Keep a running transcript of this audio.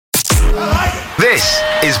This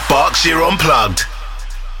is Berkshire Unplugged.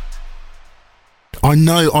 I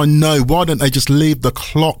know. Why don't they just leave the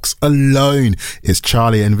clocks alone? It's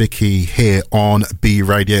Charlie and Vicky here on B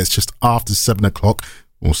Radio. It's just after 7 o'clock.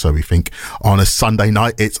 Also, we think on a Sunday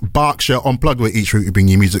night, it's Berkshire Unplugged, where each week we bring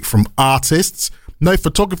you music from artists. No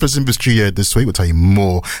photographers in the studio this week. We'll tell you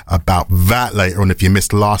more about that later on if you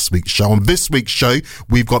missed last week's show. On this week's show,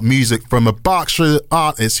 we've got music from a Berkshire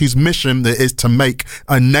artist whose mission it is to make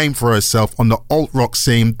a name for herself on the alt-rock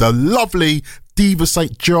scene, the lovely Diva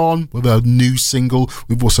St. John, with a new single.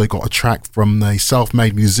 We've also got a track from a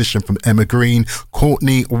self-made musician from Emma Green,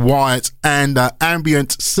 Courtney Wyatt, and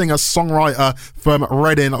ambient singer-songwriter from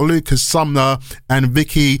Reading, Lucas Sumner. And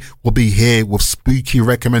Vicky will be here with spooky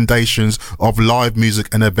recommendations of live music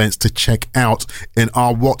and events to check out in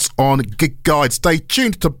our What's On Gig Guide. Stay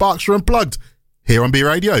tuned to Berkshire Unplugged here on B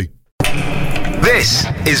Radio. This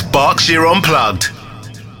is Berkshire Unplugged.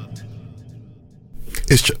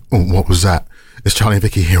 What was that? It's Charlie and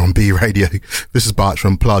Vicky here on B Radio. This is Berkshire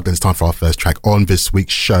Unplugged, and it's time for our first track on this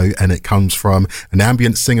week's show, and it comes from an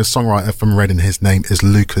ambient singer-songwriter from Reading. His name is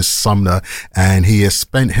Lucas Sumner, and he has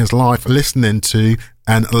spent his life listening to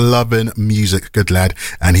and loving music, good lad.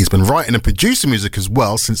 And he's been writing and producing music as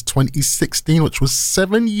well since 2016, which was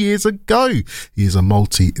 7 years ago. He is a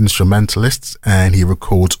multi-instrumentalist and he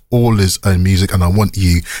records all his own music. And I want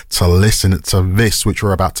you to listen to this, which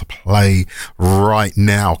we're about to play right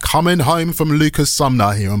now. Coming Home from Lucas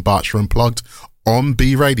Sumner here on Berkshire Unplugged on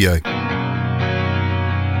B Radio.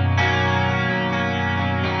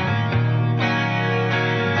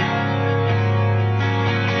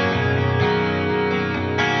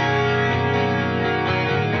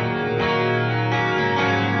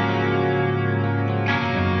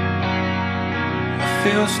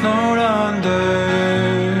 Feel snowed under,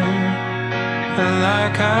 and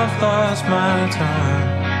like I've lost my time.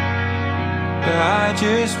 But I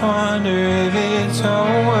just wonder if it's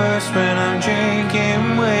all worse when I'm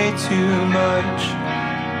drinking way too much.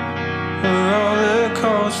 A roller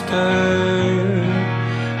coaster,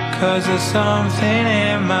 'cause there's something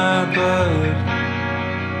in my blood.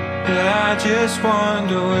 But I just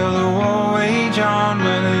wonder, will the war wage on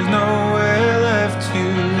when there's nowhere left to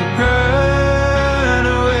run?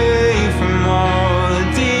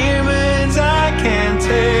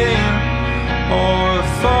 Or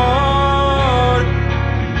afford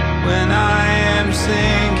when I am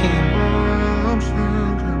sinking.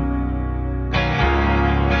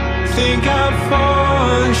 Think I've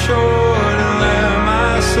fallen short and let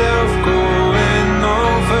myself go in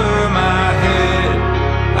over my head.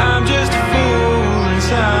 I'm just a fool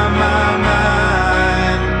inside my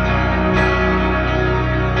mind.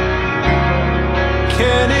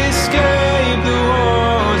 Can't escape the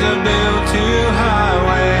walls I built too high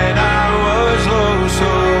when I was low,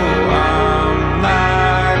 so I'm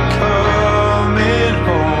not coming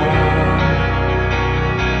home.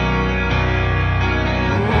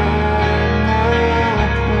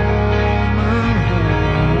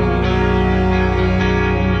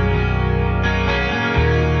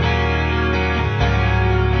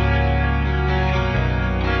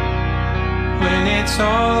 When it's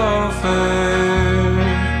all over,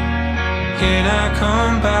 can I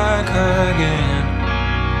come back again?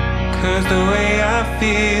 'Cause the way I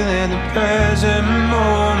feel in the present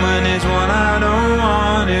moment is one I don't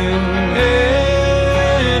want to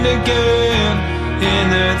end again. In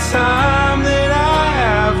the time that I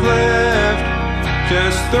have left,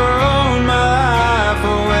 just thrown my life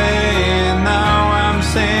away, and now I'm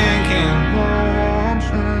sinking.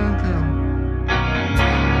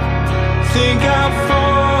 Think I've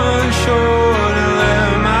fallen short and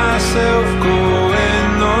let myself go in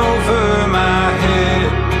over my head.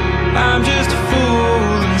 I'm just a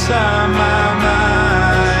fool inside my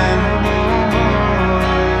mind.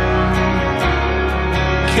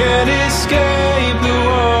 Can't escape the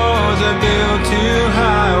walls I built too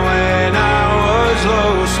high when I was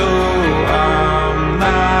low, so I'm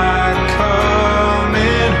not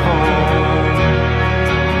coming home.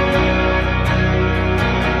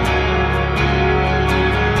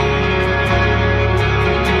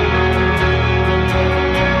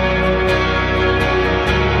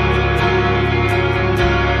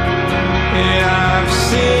 I've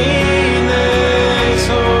seen this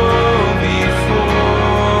all before,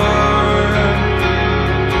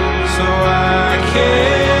 so I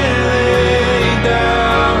can't lay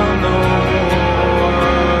down no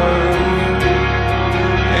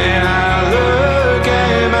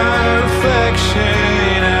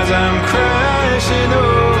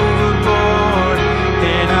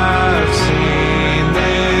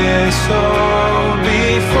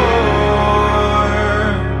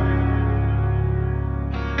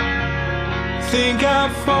think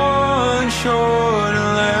I've fallen short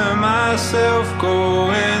and let myself go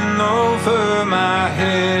in over my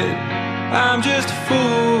head. I'm just a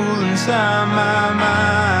fool inside my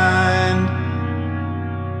mind.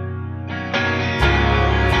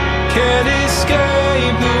 Can't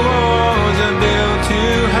escape the walls I built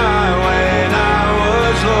too high when I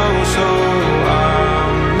was low, so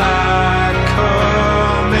I'm not coming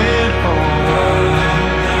home.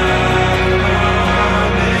 I'm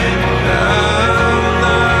not coming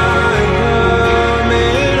home.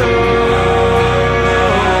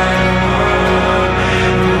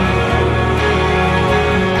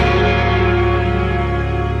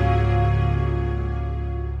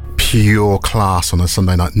 Pure class on a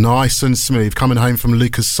Sunday night. Nice and smooth. Coming home from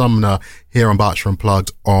Lucas Sumner here on Berkshire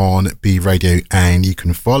Unplugged on B Radio. And you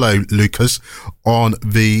can follow Lucas on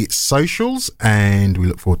the socials. And we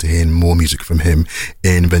look forward to hearing more music from him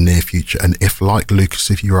in the near future. And if, like Lucas,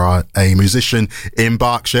 if you are a musician in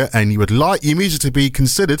Berkshire and you would like your music to be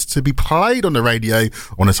considered to be played on the radio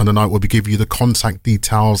on a Sunday night, we'll be giving you the contact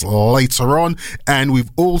details later on. And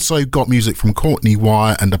we've also got music from Courtney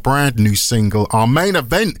Wyatt and a brand new single, our main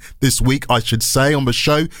event this week, I should say, on the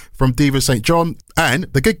show from Diva St. John, and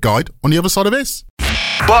the gig guide on the other side of this.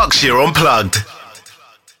 Berkshire Unplugged.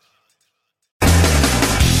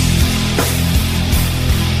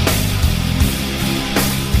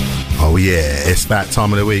 Oh yeah, it's that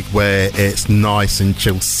time of the week where it's nice and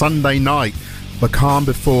chill. Sunday night, the calm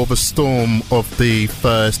before the storm of the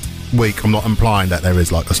first week. I'm not implying that there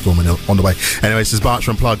is like a storm on the way. Anyway, this is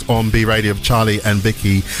Berkshire Unplugged on B Radio of Charlie and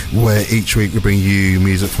Vicky, where each week we bring you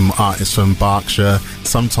music from artists from Berkshire,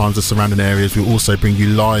 sometimes the surrounding areas. We also bring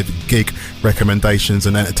you live gig recommendations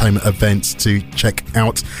and entertainment events to check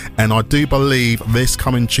out. And I do believe this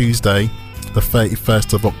coming Tuesday, the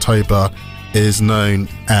 31st of October, is known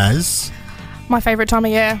as... my favourite time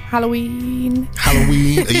of year, Halloween.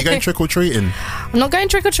 Halloween. Are you going trick-or-treating? I'm not going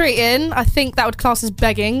trick-or-treating. I think that would class as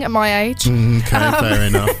begging at my age. Okay, fair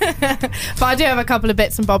enough. But I do have a couple of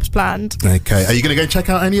bits and bobs planned. Okay. Are you going to go check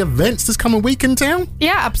out any events this coming week in town?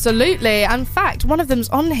 Yeah, absolutely. In fact, one of them's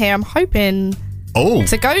on here. I'm hoping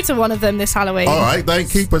to go to one of them this Halloween. All right, don't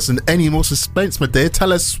keep us in any more suspense, my dear.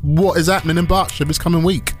 Tell us what is happening in Berkshire this coming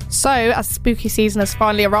week. So, as spooky season has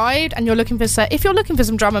finally arrived, and if you're looking for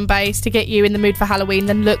some drum and bass to get you in the mood for Halloween,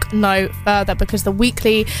 then look no further, because the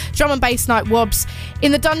weekly drum and bass night Wobbs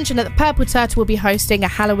in the Dungeon at the Purple Turtle will be hosting a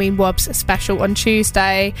Halloween Wobbs special on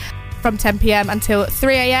Tuesday from 10 p.m. until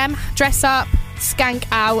 3 a.m. Dress up, skank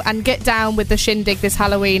out, and get down with the shindig this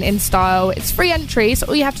Halloween in style. It's free entry, so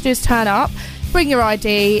all you have to do is turn up, bring your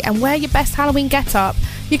ID, and wear your best Halloween get-up.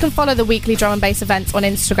 You can follow the weekly drum and bass events on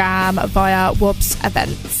Instagram via Wobbs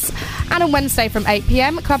Events. And on Wednesday from 8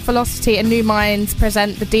 p.m, Club Velocity and New Minds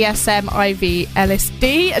present the DSM IV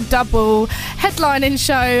LSD, a double headlining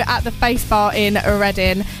show at the Face Bar in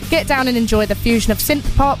Reading. Get down and enjoy the fusion of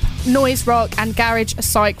synth pop, noise rock, and garage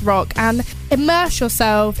psych rock, and immerse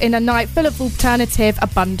yourself in a night full of alternative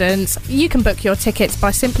abundance. You can book your tickets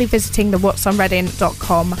by simply visiting the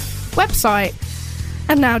whatsonreading.com website.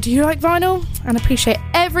 And now, do you like vinyl and appreciate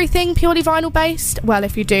everything purely vinyl based? Well,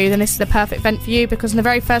 if you do, then this is the perfect event for you, because on the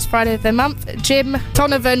very first Friday of the month, Jim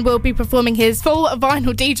Donovan will be performing his full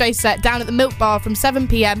vinyl DJ set down at the Milk Bar from 7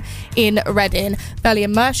 p.m. in Reading. Barely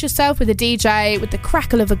immerse yourself with a DJ with the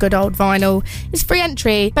crackle of a good old vinyl. It's free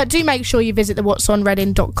entry, but do make sure you visit the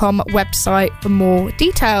whatsonreading.com website for more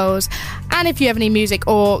details. And if you have any music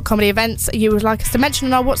or comedy events you would like us to mention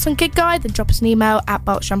in our What's On Gig Guide, then drop us an email at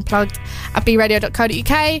berkshireunplugged@bradio.co.uk.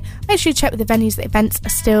 Make sure you check with the venues that events are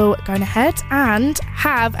still going ahead, and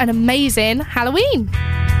have an amazing Halloween.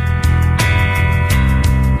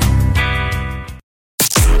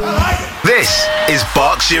 This is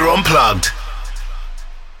Berkshire Unplugged.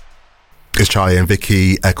 It's Charlie and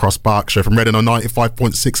Vicky across Berkshire from Reading on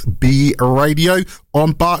 95.6 B Radio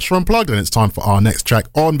on Berkshire Unplugged, and it's time for our next track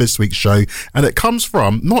on this week's show, and it comes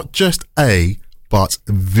from not just a, but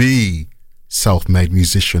the self-made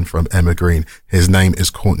musician from Emma Green. His name is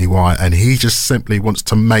Courtney Wyatt, and he just simply wants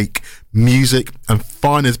to make music and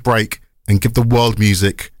find his break and give the world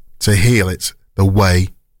music to heal it the way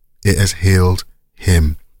it has healed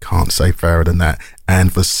him. Can't say fairer than that. And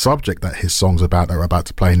the subject that his song's about, that we're about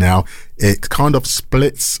to play now, it kind of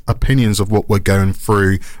splits opinions of what we're going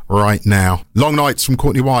through right now. Long Nights from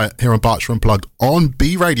Courtney Wyatt here on Berkshire Unplugged on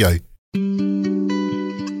B Radio.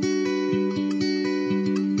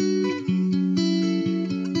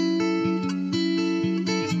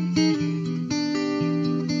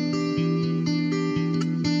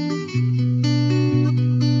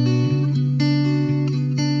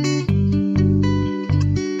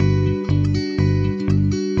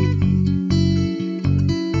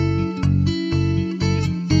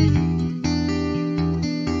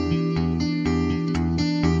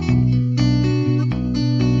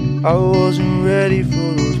 I wasn't ready for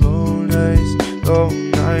those long nights,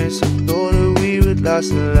 long nights. I thought that we would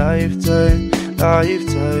last a lifetime,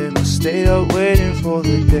 lifetime. I stayed up waiting for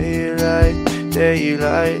the daylight,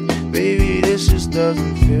 daylight. Baby, this just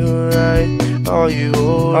doesn't feel right. Are you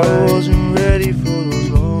alright? I wasn't ready for those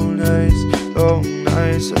long nights, long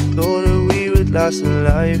nights. I thought that we would last a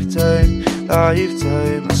lifetime,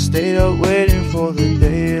 lifetime. I stayed up waiting for the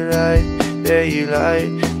daylight,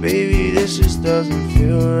 daylight. Baby, this just doesn't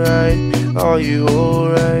feel right. Are you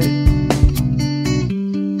alright?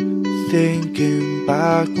 Thinking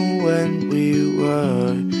back on when we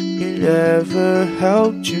were, you never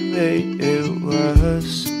helped, you made it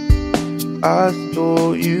worse. I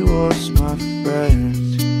thought you was my friend,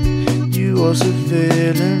 you was a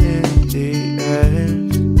villain in the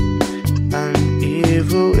end, an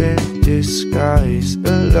evil in disguise,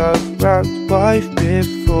 a love-wrapped wife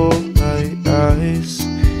before my eyes.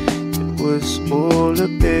 It was all a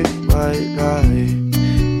big white lie.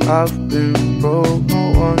 I've been broke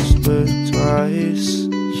not once but twice.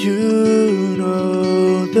 You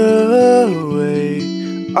know the way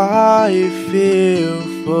I feel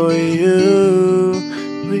for you.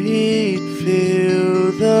 We'd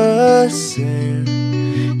feel the same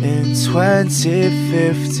in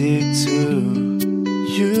 2052.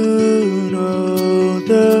 You know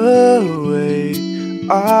the way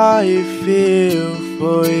I feel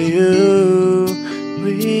for you.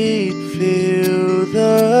 We'd feel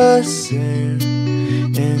the same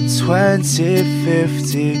in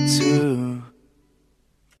 2052.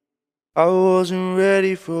 I wasn't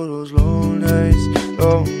ready for those long nights,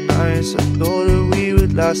 long nights. I thought that we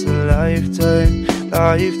would last a lifetime,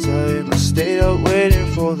 lifetime. I stayed up waiting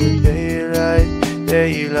for the daylight,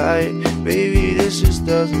 daylight. Baby, this just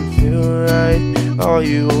doesn't feel right. Are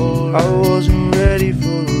you alright? I wasn't ready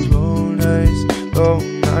for those long nights,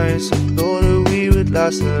 long nights. I thought that we would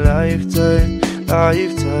last a lifetime,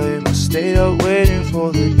 lifetime. I stayed up waiting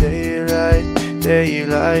for the daylight,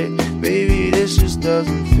 daylight. Baby, this just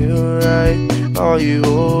doesn't feel right. Are you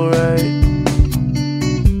alright?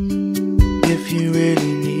 If you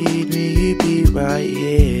really need me, be right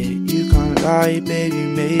here. You can't lie, baby,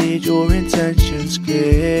 made your intentions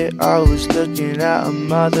clear. I was looking at a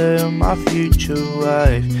mother and my future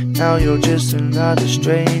wife. Now you're just another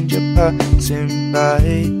stranger passing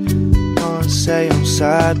by. Can't say I'm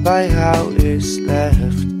sad by how it's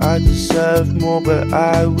left. I deserve more, but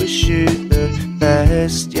I wish you the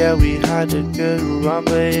best. Yeah, we had a good run,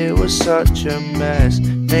 but it was such a mess.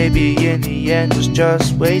 Maybe in the end was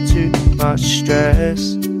just way too much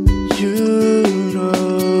stress. You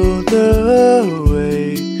know the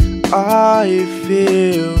way I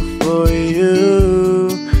feel for you.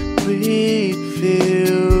 We'd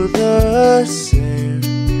feel the same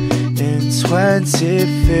in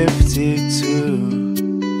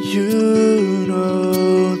 2052. You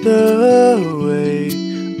know the way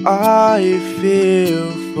I feel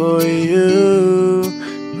for you.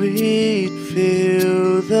 We'd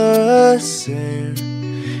feel the same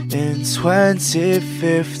in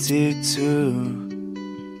 2052.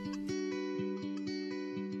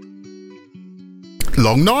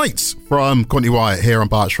 Long Nights from Courtney Wyatt here on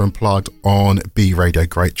Berkshire Unplugged on B Radio.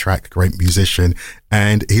 Great track, great musician,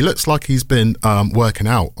 and he looks like he's been working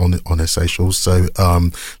out on his socials. So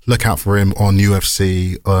look out for him on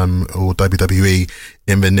UFC or WWE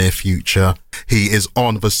in the near future. He is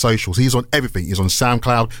on the socials. He's on everything. He's on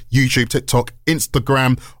SoundCloud, YouTube, TikTok,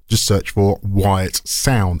 Instagram. Just search for Wyatt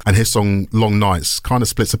Sound. And his song Long Nights kind of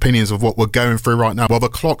splits opinions of what we're going through right now. Well, the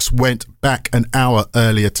clocks went back an hour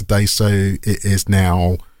earlier today, so it is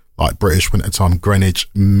now like British Winter Time, Greenwich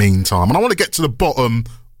Mean Time. And I want to get to the bottom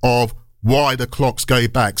of why the clocks go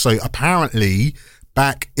back. So apparently,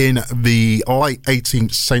 back in the late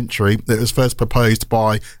 18th century, it was first proposed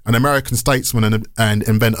by an American statesman and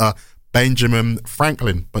inventor, Benjamin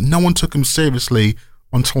Franklin. But no one took him seriously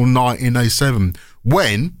until 1907,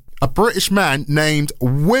 when a British man named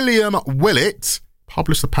William Willett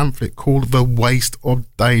published a pamphlet called The Waste of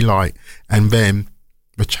Daylight. And then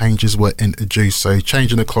the changes were introduced. So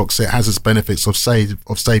changing the clocks, it has its benefits of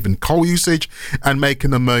saving coal usage and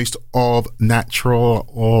making the most of natural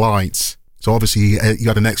light. So obviously you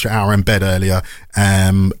had an extra hour in bed earlier,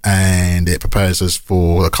 and it prepares us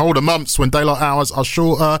for the colder months when daylight hours are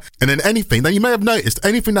shorter. And then you may have noticed,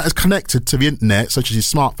 anything that is connected to the internet, such as your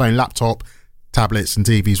smartphone, laptop, tablets and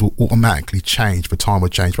TVs, will automatically change. The time will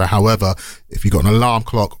change. But however, if you've got an alarm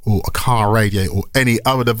clock or a car radio or any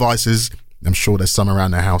other devices, I'm sure there's some around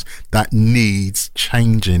the house that needs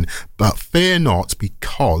changing. But fear not,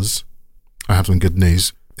 because I have some good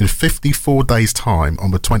news. In 54 days' time, on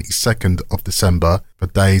the 22nd of December, the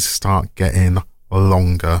days start getting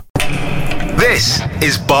longer. This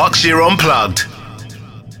is Berkshire Unplugged.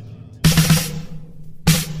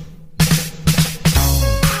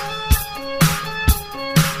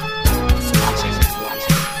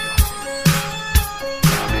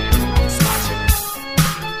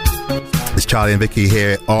 It's Charlie and Vicky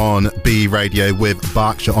here on B Radio with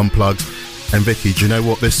Berkshire Unplugged. And Vicky, do you know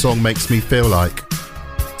what this song makes me feel like?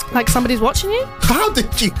 Like somebody's watching you? How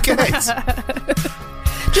did you guess? I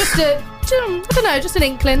don't know, just an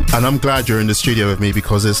inkling. And I'm glad you're in the studio with me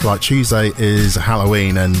because it's like Tuesday is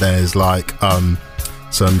Halloween and there's like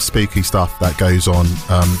some spooky stuff that goes on.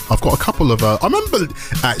 I've got a couple of I remember,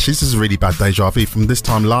 actually this is a really bad deja vu from this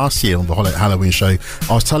time last year on the Halloween show.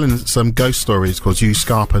 I was telling some ghost stories because you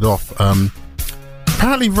scarpered off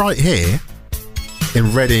apparently right here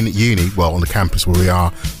in Reading Uni, well on the campus where we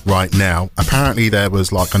are right now, apparently there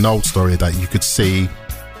was like an old story that you could see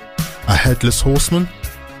a headless horseman.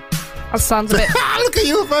 That sounds a bit... Look at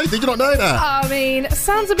your face, did you not know that? I mean, it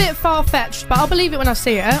sounds a bit far-fetched, but I'll believe it when I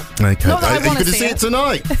see it. Okay. Not that I want to see it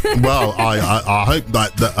tonight. Well, I hope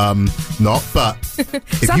that not, but...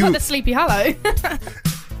 Sounds like the Sleepy Hollow.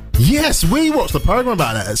 Yes, we watched the programme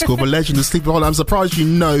about that at school, The Legend of Sleepy Hollow. I'm surprised you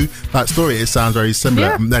know that story. It sounds very similar.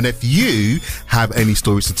 Yeah. And if you have any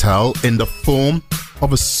stories to tell in the form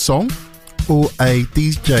of a song or a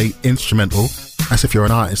DJ instrumental, as if you're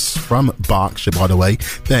an artist from Berkshire, by the way,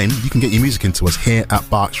 then you can get your music into us here at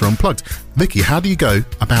Berkshire Unplugged. Vicky, how do you go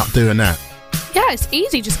about doing that? Yeah, it's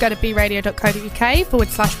easy. Just go to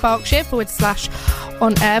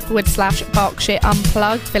bradio.co.uk/Berkshire/on-air/Berkshire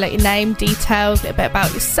Unplugged. Fill out your name, details, a little bit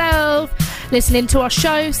about yourself, listen into our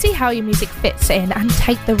show, see how your music fits in, and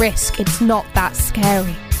take the risk. It's not that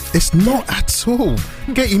scary. It's not at all.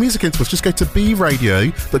 Get your music into us. Just go to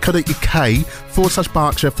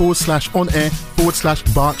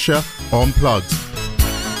bradio.co.uk/Berkshire/on-air/Berkshire Unplugged.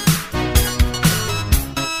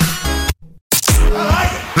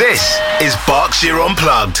 This is Berkshire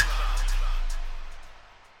Unplugged.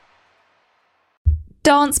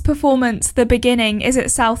 Dance performance The Beginning is at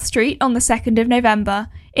South Street on the 2nd of November.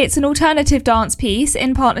 It's an alternative dance piece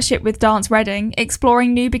in partnership with Dance Reading,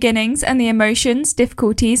 exploring new beginnings and the emotions,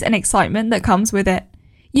 difficulties and excitement that comes with it.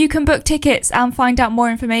 You can book tickets and find out more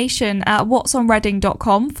information at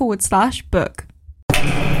whatsonreading.com/book.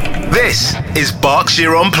 This is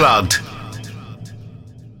Berkshire Unplugged.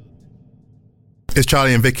 It's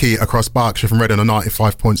Charlie and Vicky across Berkshire from Reading on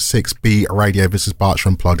 95.6 B Radio. This is Berkshire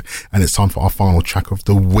Unplugged, and it's time for our final track of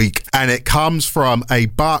the week. And it comes from a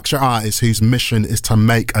Berkshire artist whose mission is to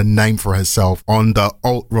make a name for herself on the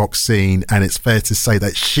alt-rock scene, and it's fair to say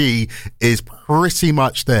that she is pretty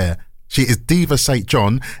much there. She is Diva St.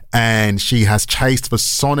 John, and she has chased for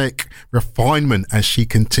sonic refinement as she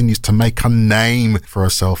continues to make a name for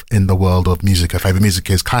herself in the world of music. Her favourite music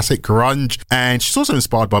is classic grunge, and she's also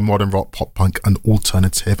inspired by modern rock, pop punk, and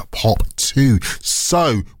alternative pop too.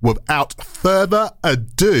 So, without further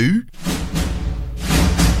ado...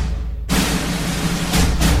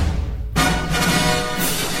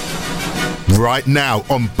 right now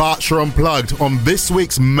on Berkshire Unplugged, on this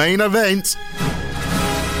week's main event...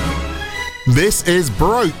 this is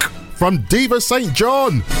Broke from Diva St.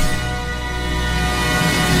 John.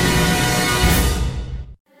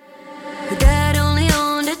 Dad only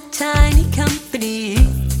owned a tiny company.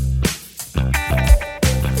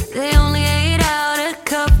 They only ate out a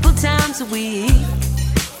couple times a week.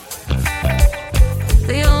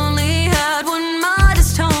 They only had one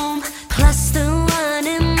modest home, plus the one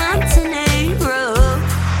in Montenegro.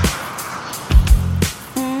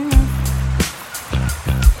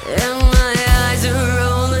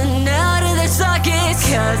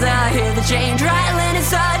 Cause I hear the change rattling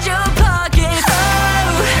inside your pocket.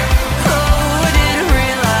 Oh, I didn't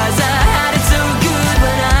realize I had it so good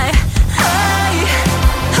when I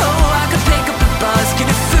could pick up a basket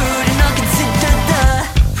of food and not consider the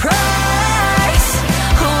price.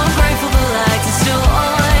 Oh, I'm grateful the lights are still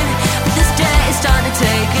on, but this day is starting to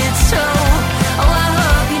take its toll. Oh, I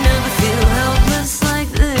hope you never feel helpless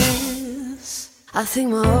like this. I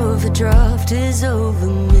think my overdraft is over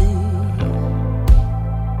me.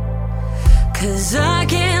 'Cause I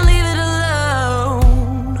can't leave it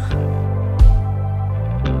alone.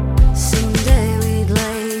 Someday we'd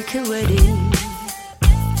like a wedding.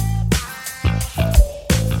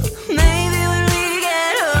 Maybe when we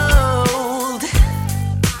get old.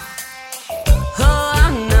 Oh,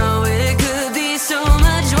 I know it could be so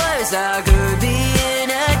much worse. I could be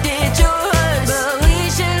in a ditch or worse. But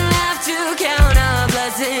we shouldn't have to count our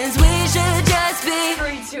blessings. We should just be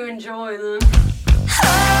free to enjoy them.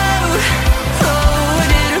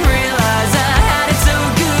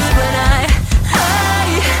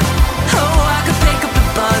 I could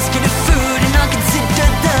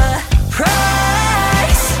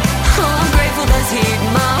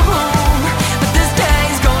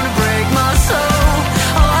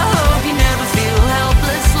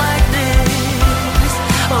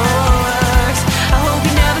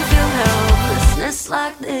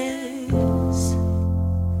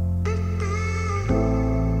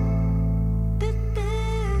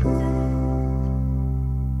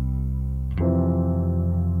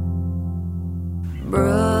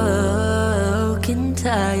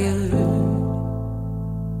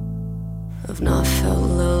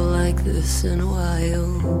like this in a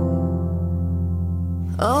while.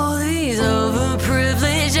 All these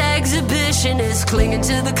overprivileged exhibitionists clinging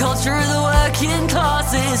to the culture of the working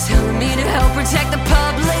classes, telling me to help protect the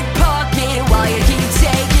public pocket while you keep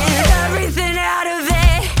taking everything out of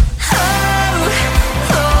it.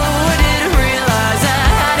 I didn't realize I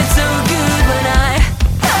had it so good when I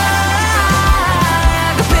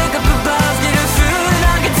could pick up a basket of food and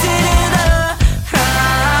I consider the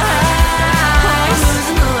price. I'm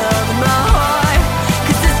losing the love in my heart,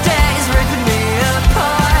 'cause this day is ripping me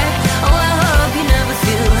apart. Oh, I hope you never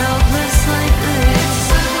feel helpless like this.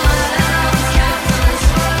 Capitalist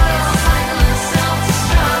world, cyclist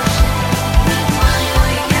self-destruction. With money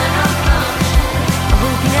we cannot function. I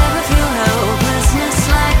hope you never feel helplessness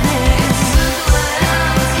like this.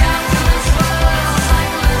 Capitalist world,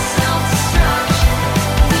 cyclist self-destruction.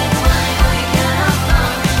 With money we cannot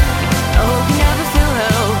function. I hope you never feel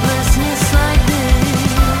helplessness like this.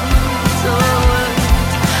 I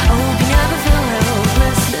hope you never feel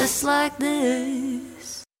helplessness like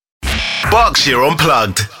this. Berkshire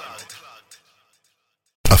Unplugged.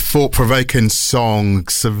 A thought-provoking song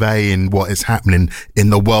surveying what is happening in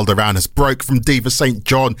the world around us. Broke from Diva St.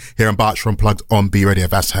 John here on Berkshire Unplugged on B Radio.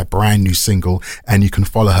 That's her brand new single, and you can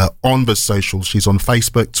follow her on the socials. She's on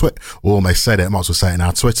Facebook, Twitter, almost said it, might as well say it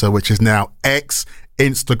now, Twitter, which is now X,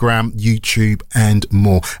 Instagram, YouTube, and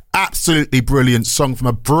more. Absolutely brilliant song from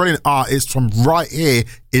a brilliant artist from right here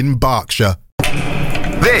in Berkshire.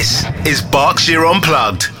 This is Berkshire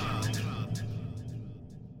Unplugged.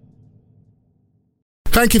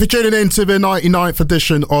 Thank you for tuning in to the 99th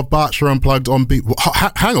edition of Berkshire Unplugged on B.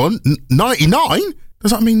 Hang on, 99?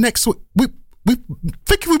 Does that mean next week? We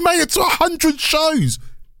think we've made it to 100 shows.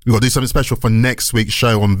 We've got to do something special for next week's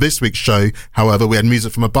show. On this week's show, however, we had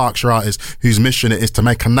music from a Berkshire artist whose mission it is to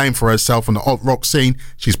make a name for herself on the alt rock scene.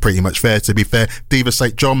 She's pretty much there, to be fair. Diva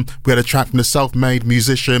St. John. We had a track from the self-made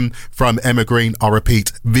musician from Emma Green. I'll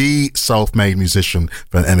repeat, the self-made musician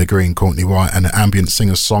from Emma Green, Courtney White, and the ambient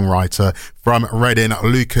singer-songwriter from Reading,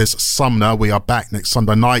 Lucas Sumner. We are back next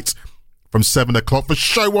Sunday night from 7 o'clock for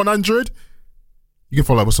show 100. You can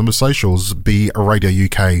follow us on the socials, B Radio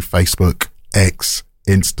UK, Facebook, X,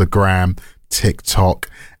 Instagram, TikTok,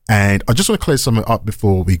 and I just want to clear something up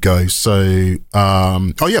before we go. So,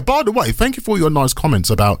 oh yeah, by the way, thank you for your nice comments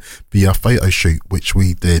about the photo shoot which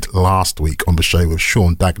we did last week on the show with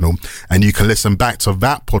Sean Dagnall, and you can listen back to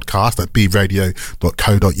that podcast at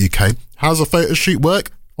bradio.co.uk. How's the photo shoot work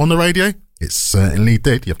on the radio? It certainly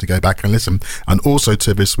did. You have to go back and listen, and also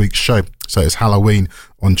to this week's show. So it's Halloween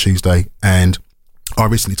on Tuesday, and I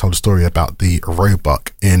recently told a story about the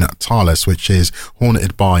roebuck in Thales, which is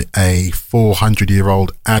haunted by a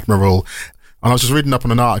 400-year-old admiral. And I was just reading up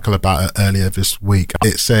on an article about it earlier this week.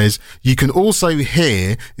 It says, you can also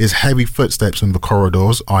hear his heavy footsteps in the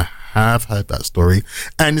corridors. I have heard that story.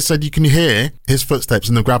 And it said you can hear his footsteps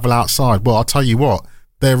in the gravel outside. Well, I'll tell you what,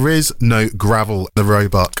 there is no gravel in the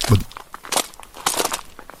roebuck.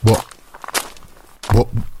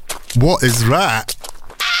 What is that?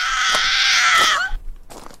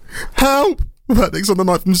 Help! That next on the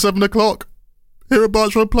night from 7 o'clock. Here at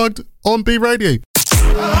Berkshire Unplugged on B Radio.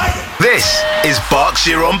 This is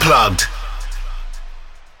Berkshire Unplugged.